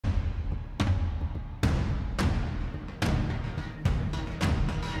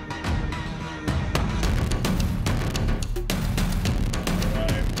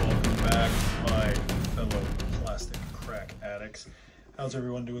physics. How's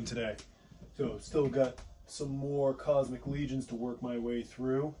everyone doing today? So still got some more cosmic legions to work my way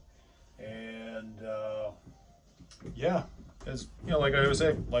through, and yeah, as you know, like I always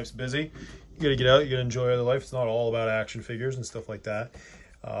say, life's busy. You gotta get out, you gotta enjoy other life. It's not all about action figures and stuff like that,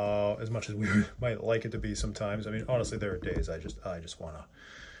 as much as we might like it to be sometimes. I mean, honestly, there are days I just wanna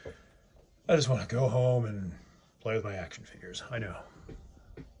go home and play with my action figures. I know,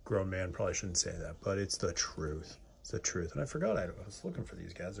 grown man probably shouldn't say that, but it's the truth. It's the truth. And I forgot I was looking for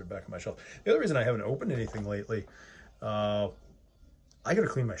these guys. They're back on my shelf. The other reason I haven't opened anything lately, I got to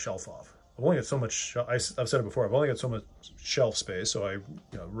clean my shelf off. I've only got so much, I've said it before, I've only got so much shelf space, so I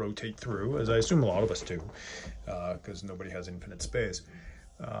rotate through, as I assume a lot of us do, because nobody has infinite space.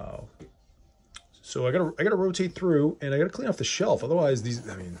 So I gotta rotate through, and I gotta clean off the shelf. Otherwise, they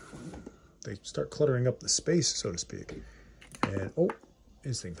start cluttering up the space, so to speak. And, oh,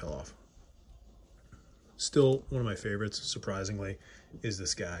 his thing fell off. Still, one of my favorites, surprisingly, is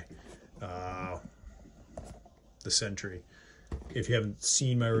this guy, the Sentry. If you haven't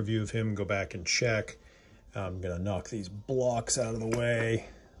seen my review of him, go back and check. I'm going to knock these blocks out of the way.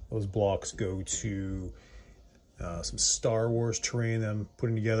 Those blocks go to some Star Wars terrain that I'm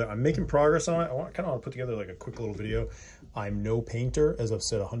putting together. I'm making progress on it. I kind of want to put together like a quick little video. I'm no painter, as I've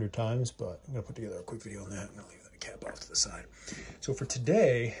said 100 times, but I'm going to put together a quick video on that. I'm going to leave that cap off to the side. So for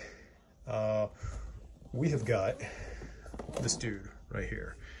today, we have got this dude right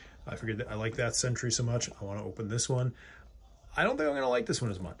here. I figured that I like that Sentry so much, I want to open this one. I don't think I'm going to like this one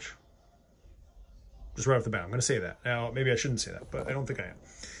as much. Just right off the bat, I'm going to say that. Now, maybe I shouldn't say that, but I don't think I am.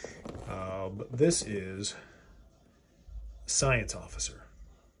 But this is Science Officer.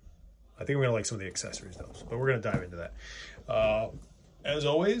 I think we're going to like some of the accessories, though, but we're going to dive into that. As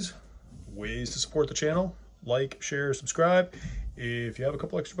always, ways to support the channel. Like, share, subscribe. If you have a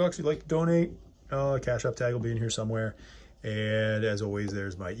couple extra bucks you'd like to donate, Cash App tag will be in here somewhere. And as always,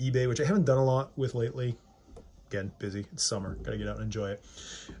 there's my eBay, which I haven't done a lot with lately. Again, busy. It's summer. Gotta get out and enjoy it.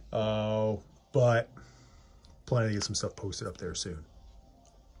 But planning to get some stuff posted up there soon.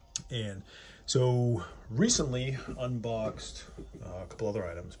 And so recently unboxed a couple other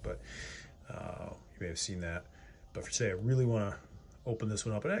items, but you may have seen that. But for today, I really want to open this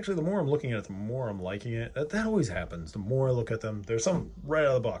one up. And actually, the more I'm looking at it, the more I'm liking it. That always happens. The more I look at them, there's some right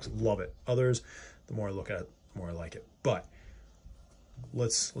out of the box, love it. Others, the more I look at it, the more I like it. But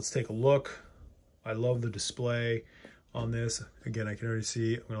let's take a look. I love the display on this. Again, I can already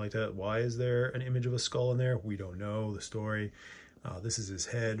see, I'm gonna like that. Why is there an image of a skull in there? We don't know the story. This is his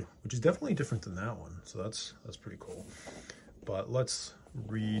head, which is definitely different than that one. So that's pretty cool. But let's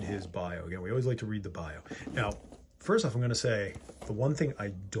read his bio. Again, we always like to read the bio. Now, first off, I'm gonna say the one thing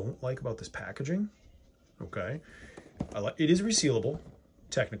I don't like about this packaging, okay, it is resealable,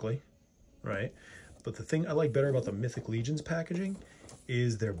 technically, right? But the thing I like better about the Mythic Legions packaging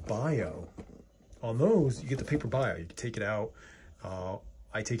is their bio. On those, you get the paper bio. You can take it out.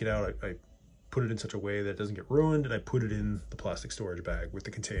 I take it out. I put it in such a way that it doesn't get ruined, and I put it in the plastic storage bag with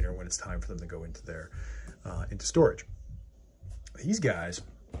the container when it's time for them to go into their into storage. These guys,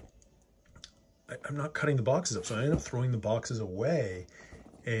 I'm not cutting the boxes up, so I end up throwing the boxes away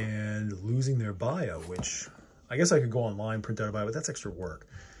and losing their bio, which I guess I could go online, print out a bio, but that's extra work.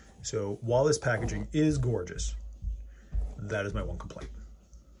 So while this packaging is gorgeous, that is my one complaint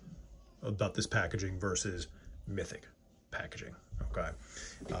about this packaging versus Mythic packaging, okay?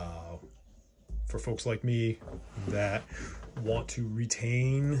 For folks like me that want to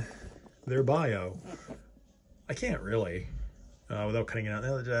retain their bio, I can't really, without cutting it out.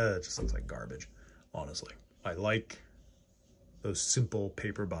 It just looks like garbage, honestly. I like those simple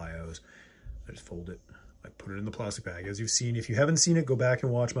paper bios. I just fold it. I put it in the plastic bag. As you've seen, if you haven't seen it, go back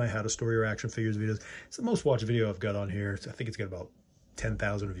and watch my How to Store Your Action Figures videos. It's the most watched video I've got on here. I think it's got about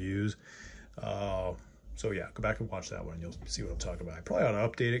 10,000 views. So yeah, go back and watch that one and you'll see what I'm talking about. I probably ought to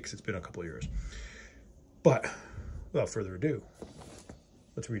update it because it's been a couple of years. But without further ado,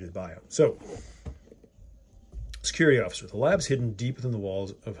 let's read his bio. So, Security Officer. The labs hidden deep within the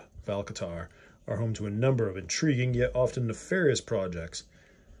walls of Valkatar are home to a number of intriguing yet often nefarious projects.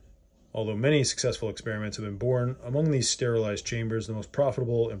 Although many successful experiments have been born, among these sterilized chambers, the most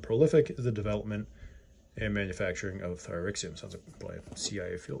profitable and prolific is the development and manufacturing of Thyrixium. Sounds like probably a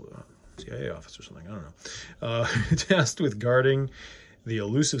CIA office or something, I don't know. Tasked with guarding the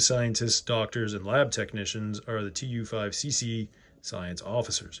elusive scientists, doctors, and lab technicians are the TU5CC Science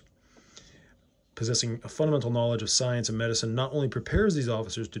Officers. Possessing a fundamental knowledge of science and medicine not only prepares these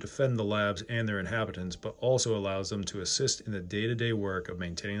officers to defend the labs and their inhabitants, but also allows them to assist in the day-to-day work of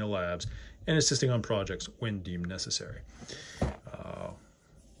maintaining the labs and assisting on projects when deemed necessary.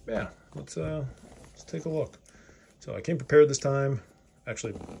 Yeah, let's take a look. So I came prepared this time.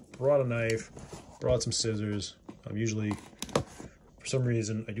 Actually brought a knife, brought some scissors. I'm usually, for some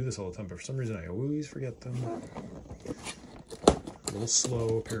reason, I do this all the time, but for some reason I always forget them. A little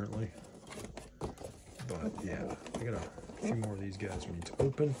slow, apparently. But yeah, I got a few more of these guys we need to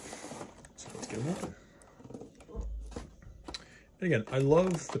open. So let's get them open. And again, I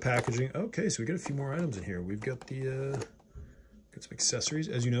love the packaging. Okay, so we got a few more items in here. We've got the got some accessories.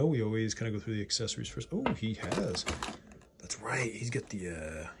 As you know, we always kind of go through the accessories first. Oh, he has. That's right. He's got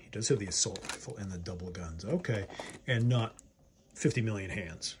the he does have the assault rifle and the double guns. Okay, and not 50 million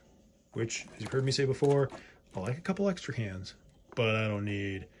hands, which, as you've heard me say before, I like a couple extra hands, but I don't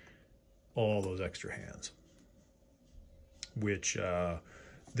need all those extra hands. Which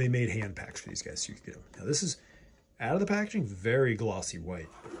they made hand packs for these guys, so you can get them. Now this is out of the packaging, very glossy white,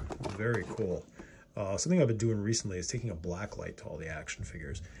 very cool. Something I've been doing recently is taking a black light to all the action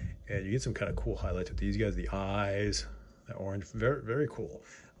figures, and you get some kind of cool highlights with these guys. The eyes, that orange, very, very cool.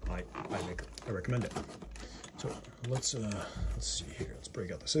 I recommend it. So let's see here. Let's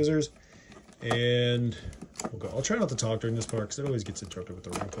break out the scissors, and we'll go. I'll try not to talk during this part because it always gets interrupted with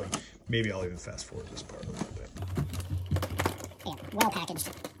the wrinkling. Maybe I'll even fast forward this part a little bit. Yeah, well packaged.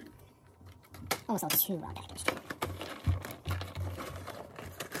 Almost all too well packaged.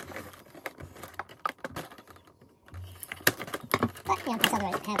 But, you know, it's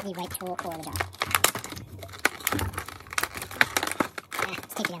have the right tool for the job.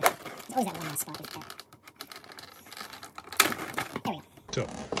 Let's take it down. There's always that one last spot with that. There we go. So,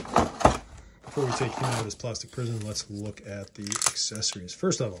 before we take him out of this plastic prison, let's look at the accessories.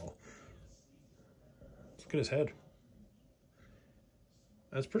 First of all, let's look at his head.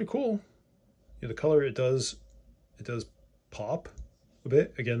 That's pretty cool. Yeah, the color, it does pop a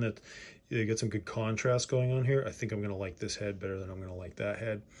bit. Again, that you get some good contrast going on here. I think I'm going to like this head better than I'm going to like that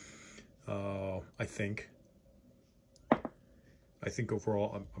head. I think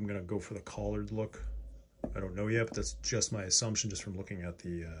overall I'm going to go for the collared look. I don't know yet, but that's just my assumption just from looking at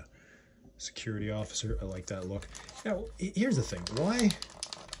the security officer. I like that look. Now, here's the thing. Why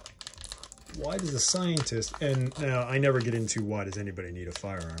does the scientist, and now I never get into why does anybody need a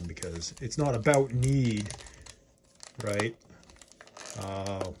firearm, because it's not about need, right?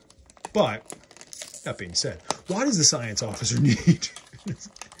 But that being said, why does the science officer need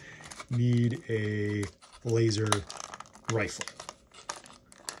a laser rifle?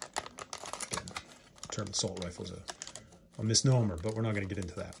 Again, the term assault rifle is a misnomer, but we're not going to get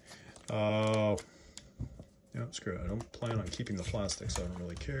into that. No, screw it. I don't plan on keeping the plastic, so I don't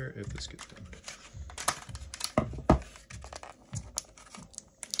really care if this gets damaged.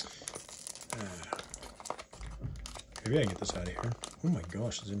 Maybe I can get this out of here. Oh my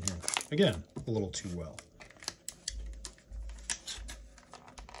gosh, it's in here. Again, a little too well.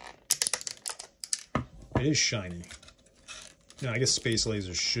 It is shiny. Now, I guess space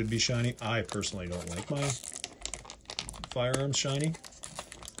lasers should be shiny. I personally don't like my firearms shiny.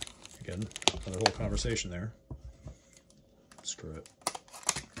 Again, another whole conversation there. Screw it.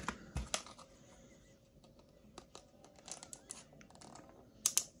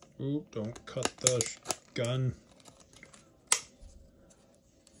 Ooh, don't cut the gun.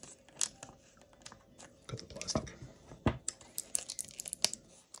 Cut the plastic.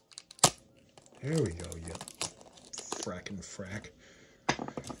 There we go, you frackin' frack.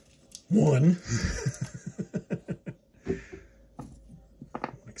 One.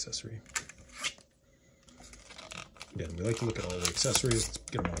 Accessory. Again, we like to look at all the accessories. Let's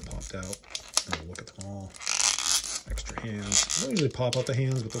get them all popped out. And we'll look at them all. Extra hands. I don't usually pop out the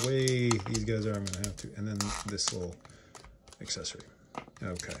hands, but the way these guys are, I'm going to have to. And then this little accessory.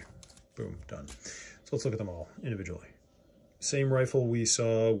 Okay. Boom. Done. So let's look at them all individually. Same rifle we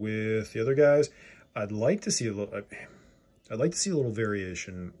saw with the other guys. I'd like to see a little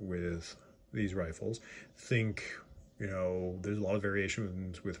variation with these rifles. Think, you know, there's a lot of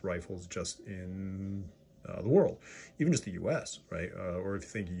variations with rifles just in the world, even just the U.S., right? Or if you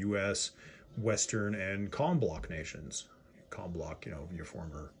think U.S., Western, and Comm bloc nations. Comm bloc, you know, your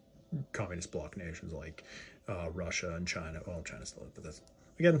former communist bloc nations like Russia and China. Well, China's still, but that's,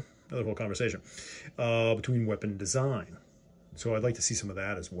 again, another whole conversation. Between weapon design. So I'd like to see some of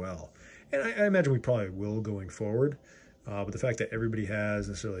that as well. And I imagine we probably will going forward. But the fact that everybody has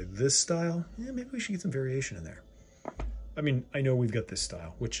necessarily this style, yeah, maybe we should get some variation in there. I mean, I know we've got this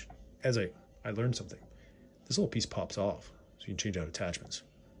style, which, as I learned something, this little piece pops off, so you can change out attachments.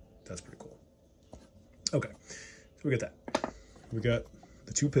 That's pretty cool. Okay, so we got that. We got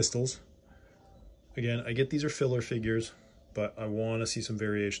the two pistols. Again, I get these are filler figures, but I want to see some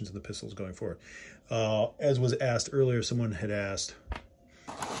variations in the pistols going forward. As was asked earlier, someone had asked,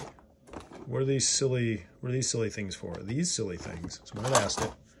 what are these silly things for? These silly things, so when I've asked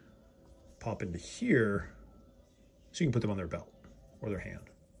it, pop into here, so you can put them on their belt or their hand,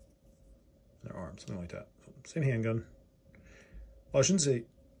 their arm, something like that. Same handgun. Well, I shouldn't say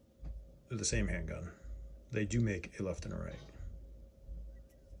they're the same handgun. They do make a left and a right.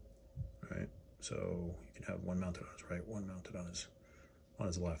 Right? So you can have one mounted on his right, one mounted on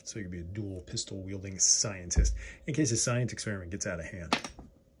his left. So you could be a dual pistol wielding scientist in case a science experiment gets out of hand.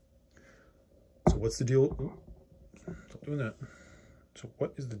 So what's the deal? Ooh, stop doing that. So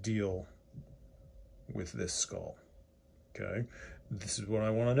what is the deal with this skull? Okay, this is what I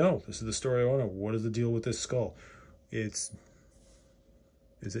want to know. This is the story I want to know. What is the deal with this skull? Is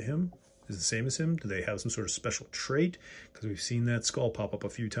it him? Is it the same as him? Do they have some sort of special trait? Because we've seen that skull pop up a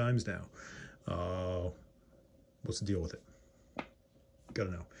few times now. What's the deal with it?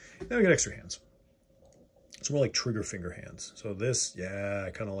 Gotta know. Then we got extra hands. It's more like trigger finger hands. So this, yeah,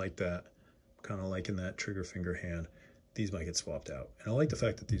 I kind of like that. Kind of liking that trigger finger hand. These might get swapped out. And I like the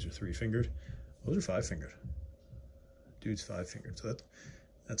fact that these are 3-fingered. Those are 5-fingered. Dude's 5-fingered, so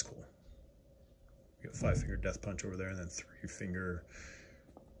that's cool. We got 5-finger death punch over there, and then 3-finger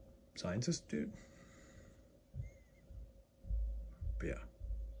scientist dude. But yeah.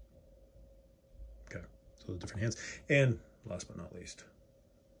 Okay, so the different hands. And last but not least,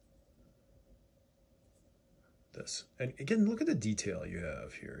 this. And again, look at the detail you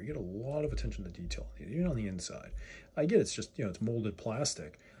have here. You get a lot of attention to detail, even on the inside. I get it's just, it's molded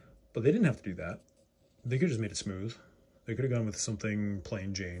plastic, but they didn't have to do that. They could have just made it smooth. They could have gone with something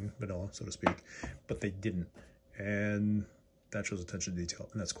plain Jane, vanilla, so to speak, but they didn't. And that shows attention to detail,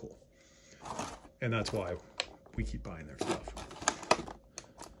 and that's cool. And that's why we keep buying their stuff.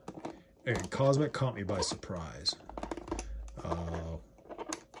 And Cosmic caught me by surprise.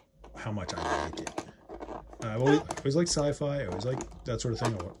 How much I like it. I've always liked sci-fi. I always like that sort of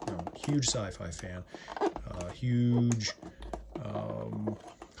thing. I'm a huge sci-fi fan. Huge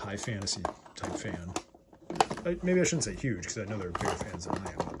high fantasy type fan. Maybe I shouldn't say huge, because I know there are bigger fans than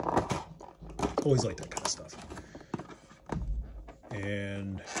I am. Always like that kind of stuff.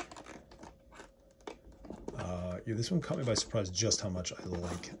 And yeah, this one caught me by surprise just how much I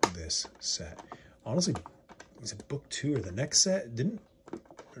like this set. Honestly, was it book 2 or the next set?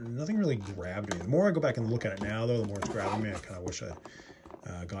 Nothing really grabbed me. The more I go back and look at it now, though, the more it's grabbing me. I kind of wish I'd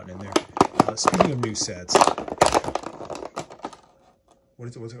gotten in there. Speaking of new sets, I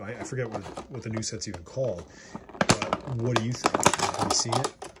forget what the new set's even called. What do you think? Can you see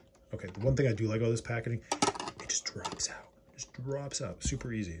it? Okay, the one thing I do like about this packaging, it just drops out. It just drops out.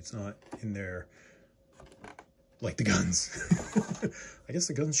 Super easy. It's not in there like the guns. I guess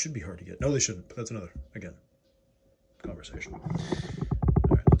the guns should be hard to get. No, they shouldn't, but that's another, again, conversation.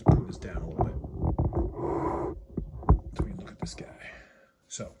 All right, let's bring this down a little bit so we can look at this guy.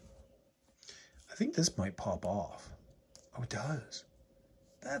 So, I think this might pop off. Oh, it does.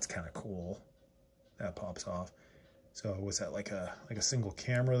 That's kind of cool. That pops off. So what's that, like a single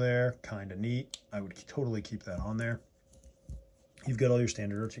camera there? Kind of neat. I would totally keep that on there. You've got all your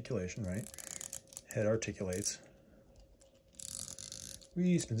standard articulation, right? Head articulates.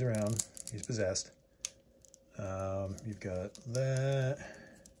 He spins around. He's possessed. You've got that.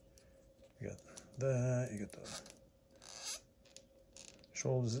 You got that. You got the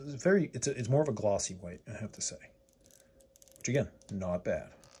shoulders. It's more of a glossy white, I have to say. Which again, not bad.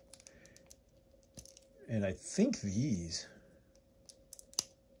 And I think these,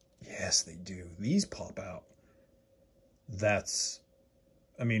 yes, they do. These pop out. That's,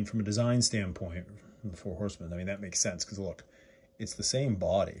 I mean, from a design standpoint, from the Four Horsemen, I mean, that makes sense because look, it's the same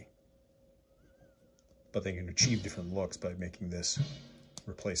body, but they can achieve different looks by making this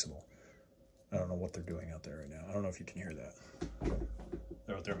replaceable. I don't know what they're doing out there right now. I don't know if you can hear that.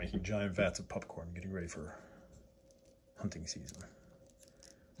 They're out there making giant vats of popcorn, getting ready for hunting season.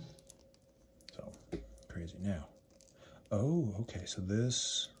 So, crazy. Now, oh, okay, so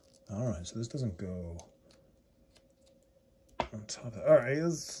this, all right, so this doesn't go on top of that. All right,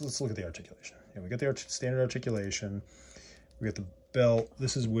 let's look at the articulation. Yeah, we got the standard articulation. We got the belt.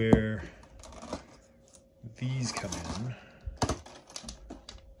 This is where these come in.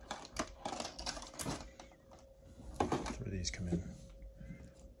 That's where these come in.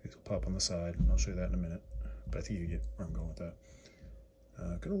 These will pop on the side. I'll show you that in a minute. But I think you get where I'm going with that.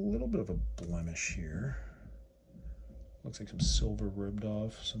 Got a little bit of a blemish here. Looks like some silver ribbed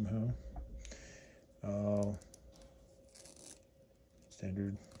off somehow.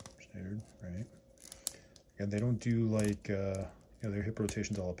 Standard, right? And they don't do like, their hip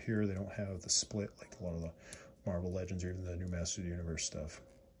rotation's all up here. They don't have the split like a lot of the Marvel Legends or even the new Masters of the Universe stuff.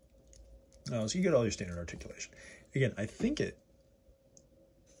 So you get all your standard articulation. Again, I think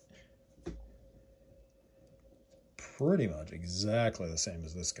pretty much exactly the same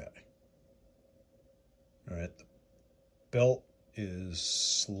as this guy. All right, the belt is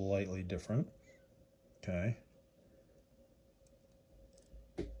slightly different. Okay.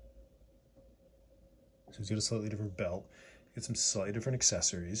 So he's got a slightly different belt, get some slightly different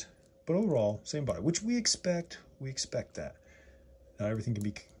accessories, but overall, same body, which we expect. We expect that. Now everything can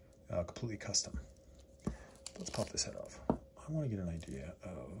be completely custom. Let's pop this head off. I want to get an idea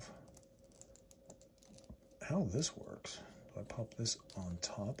of how this works. Do I pop this on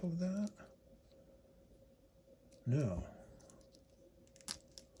top of that? No.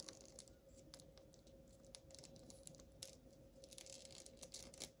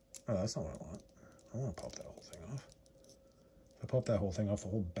 Oh, that's not what I want. I want to pop that whole thing off. If I pop that whole thing off, the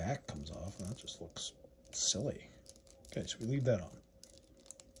whole back comes off, and that just looks silly. Okay, so we leave that on.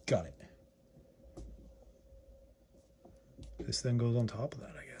 Got it. This then goes on top of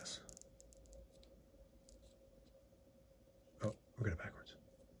that, I guess. Oh, we got it backwards.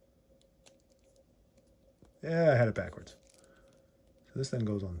 Yeah, I had it backwards. So this then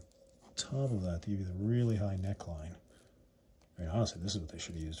goes on top of that to give you the really high neckline. I mean, honestly, this is what they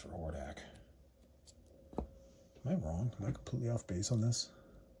should have used for Hordak. Am I wrong? Am I completely off base on this?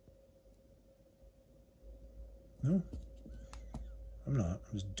 No, I'm not.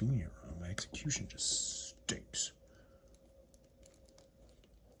 I'm just doing it wrong. My execution just stinks.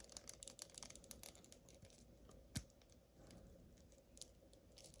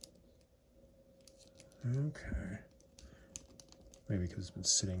 Okay. Maybe because it's been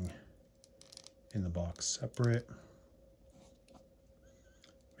sitting in the box separate.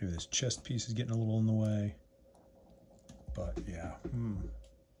 Maybe this chest piece is getting a little in the way. But yeah.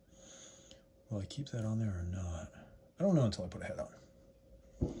 Will I keep that on there or not? I don't know until I put a head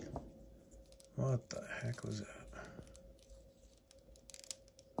on. What the heck was that?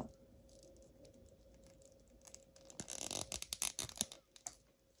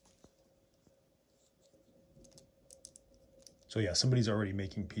 So yeah, somebody's already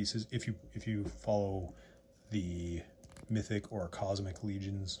making pieces. If you follow the Mythic or Cosmic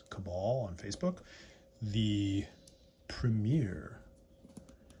Legions Cabal on Facebook, the premier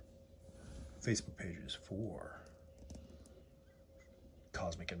Facebook pages for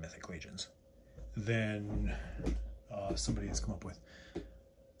Cosmic and Mythic Legions, then somebody has come up with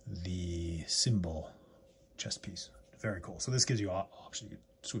the symbol chest piece. Very cool. So this gives you option. You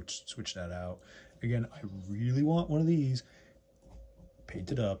can switch that out. Again, I really want one of these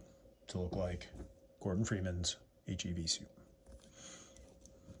painted up to look like Gordon Freeman's HEV suit.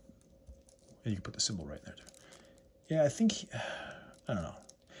 And you can put the symbol right there too. Yeah, I think, I don't know.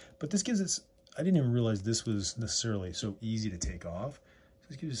 But this gives us, I didn't even realize this was necessarily so easy to take off. So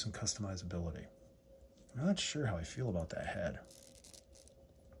this gives you some customizability. I'm not sure how I feel about that head.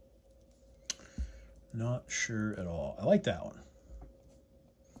 Not sure at all. I like that one.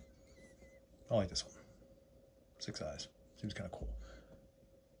 I like this one. 6 eyes. Seems kind of cool.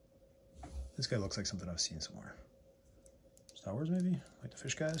 This guy looks like something I've seen somewhere. Star Wars, maybe? Like the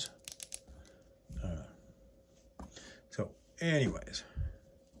fish guys? I don't know. So, anyways,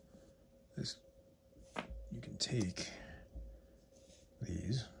 this, you can take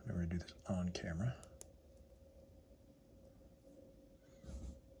these. I'm going to do this on camera.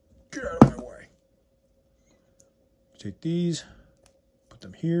 Get out of my way. Take these, put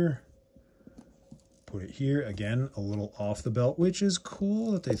them here, put it here. Again, a little off the belt, which is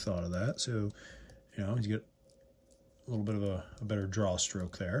cool that they thought of that. So, you know, you get a little bit of a better draw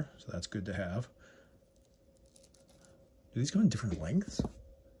stroke there. So that's good to have. Do these come in different lengths?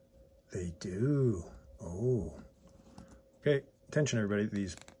 They do. Oh. Okay, attention everybody.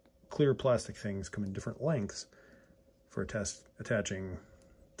 These clear plastic things come in different lengths for attaching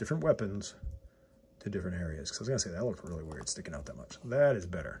different weapons to different areas. Because I was going to say, that looked really weird sticking out that much. That is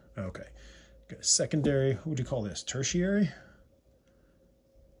better. Okay. Got a secondary. What would you call this? Tertiary?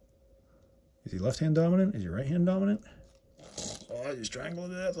 Is he left-hand dominant? Is he right-hand dominant? Oh, I just triangle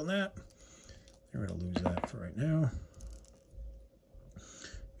to death on that. We're going to lose that for right now.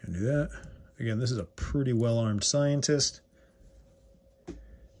 Gonna do that. Again, this is a pretty well-armed scientist.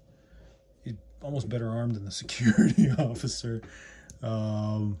 He's almost better armed than the security officer,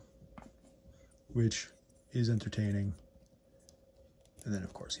 which is entertaining. And then,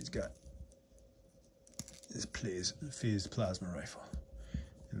 of course, he's got his phased plasma rifle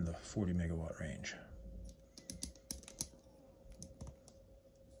in the 40 megawatt range.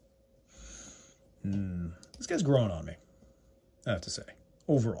 This guy's growing on me, I have to say,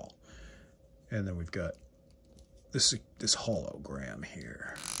 overall. And then we've got this hologram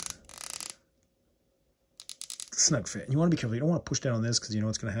here. Snug fit. And you want to be careful. You don't want to push down on this because you know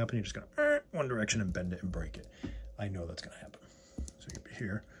what's going to happen. You're just going to one direction and bend it and break it. I know that's going to happen. So you could be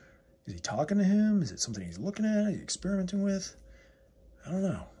here. Is he talking to him? Is it something he's looking at? Is he experimenting with? I don't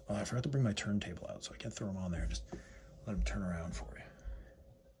know. Oh, I forgot to bring my turntable out, so I can't throw him on there. Just let him turn around for you.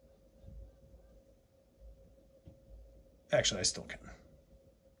 Actually, I still can.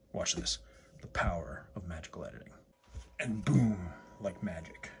 Watch this. The power of magical editing. And boom, like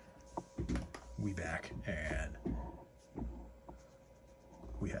magic. We back, and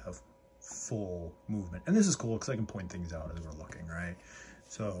we have full movement. And this is cool because I can point things out as we're looking, right?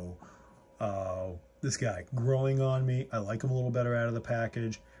 So this guy growing on me. I like him a little better out of the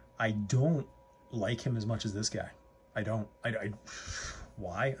package. I don't like him as much as this guy. I don't.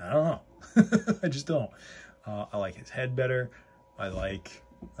 Why? I don't know. I just don't. I like his head better. I like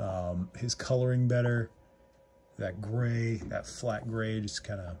his coloring better. That gray, that flat gray just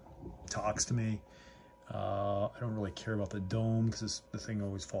kind of talks to me. I don't really care about the dome because the thing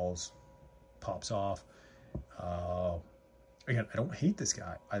always pops off. Again, I don't hate this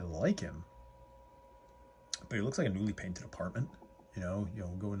guy. I like him. But he looks like a newly painted apartment. You know,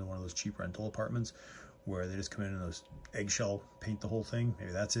 go into one of those cheap rental apartments where they just come in and those eggshell paint the whole thing.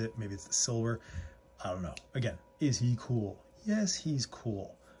 Maybe that's it. Maybe it's the silver. I don't know. Again, is he cool? Yes, he's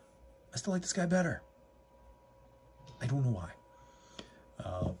cool. I still like this guy better. I don't know why.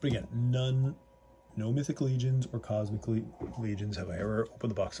 But again, no Mythic Legions or Cosmic Legions have I ever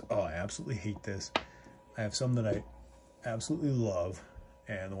opened the box. Oh, I absolutely hate this. I have some that I absolutely love,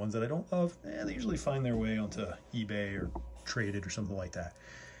 and the ones that I don't love, they usually find their way onto eBay or traded or something like that.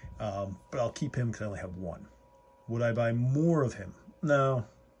 But I'll keep him because I only have one. Would I buy more of him? No.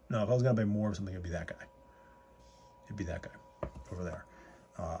 If I was going to buy more of something, it'd be that guy. It'd be that guy over there.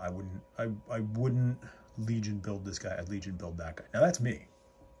 I wouldn't Legion build this guy. I'd Legion build that guy. Now that's me.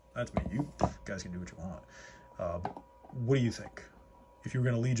 That's me. You guys can do what you want. What do you think? If you were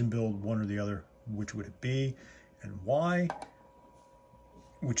going to Legion build one or the other, which would it be and why?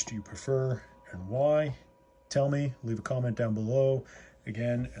 Which do you prefer and why? Tell me. Leave a comment down below.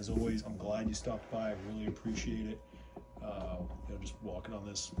 Again, as always, I'm glad you stopped by. I really appreciate it. Just walking on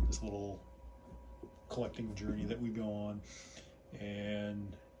this little collecting journey that we go on,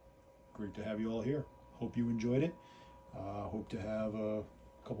 and great to have you all here. Hope you enjoyed it. Hope to have a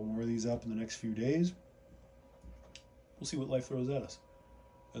couple more of these up in the next few days. We'll see what life throws at us.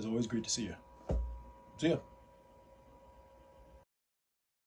 As always, great to see you. See ya.